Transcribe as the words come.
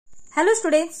Hello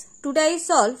students, today I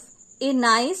solve a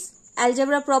nice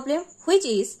algebra problem which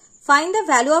is find the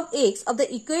value of x of the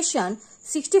equation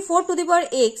 64 to the power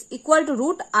x equal to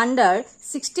root under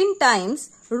 16 times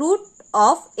root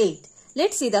of 8.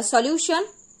 Let's see the solution.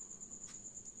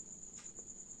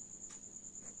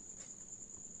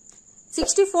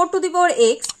 64 to the power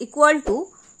x equal to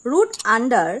root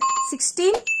under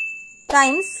 16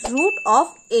 times root of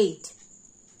 8.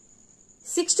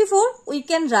 64 we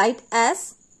can write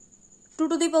as 2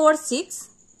 to the power 6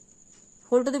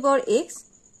 whole to the power x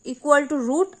equal to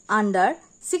root under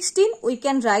 16 we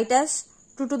can write as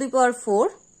 2 to the power 4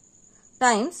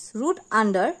 times root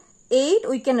under 8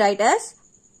 we can write as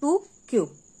 2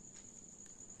 cube.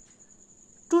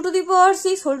 2 to the power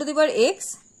 6 whole to the power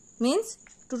x means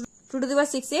 2 to the power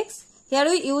 6x. Here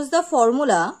we use the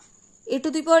formula a to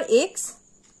the power x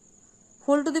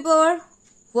whole to the power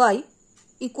y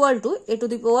equal to a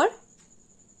to the power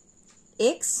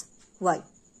x y.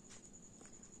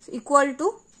 So equal to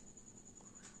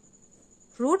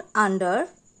root under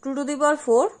 2 to the power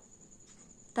 4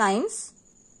 times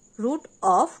root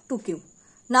of 2 cube.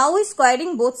 Now we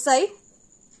squaring both sides.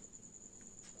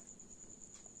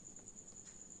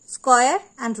 Square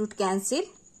and root cancel.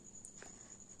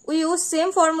 We use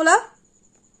same formula.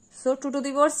 So 2 to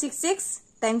the power 6x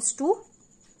times 2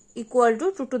 equal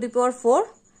to 2 to the power 4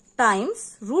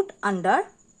 times root under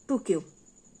 2 cube.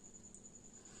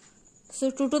 So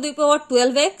 2 to the power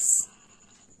 12x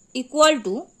equal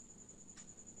to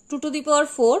 2 to the power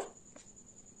 4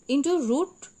 into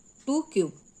root 2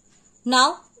 cube.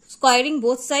 Now squaring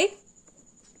both sides.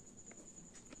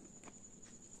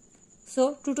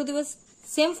 So 2 to the power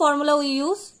same formula we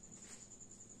use.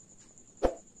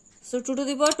 So 2 to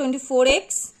the power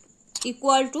 24x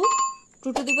equal to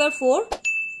 2 to the power 4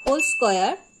 whole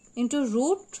square into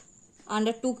root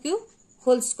under 2 cube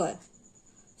whole square.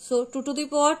 So 2 to the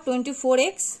power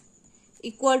 24x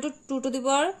equal to 2 to the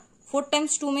power 4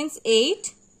 times 2 means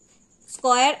 8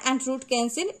 square and root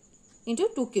cancel into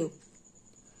 2 cube.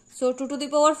 So 2 to the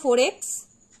power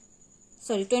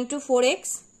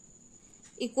 24x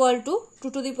equal to 2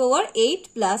 to the power 8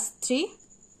 plus 3.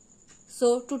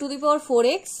 So 2 to the power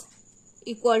 4x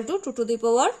equal to 2 to the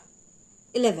power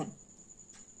 11.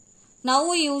 Now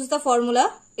we use the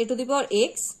formula a to the power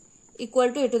x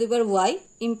equal to a to the power y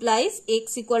implies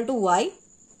x equal to y.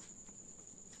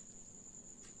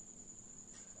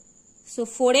 So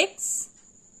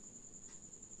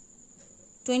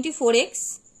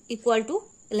 24x equal to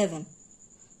 11.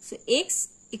 So x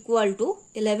equal to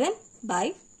 11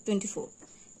 by 24.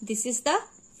 This is the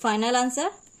final answer.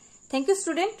 Thank you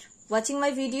student watching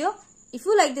my video. If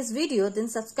you like this video then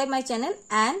subscribe my channel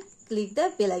and click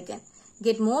the bell icon.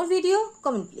 Get more video,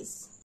 comment please.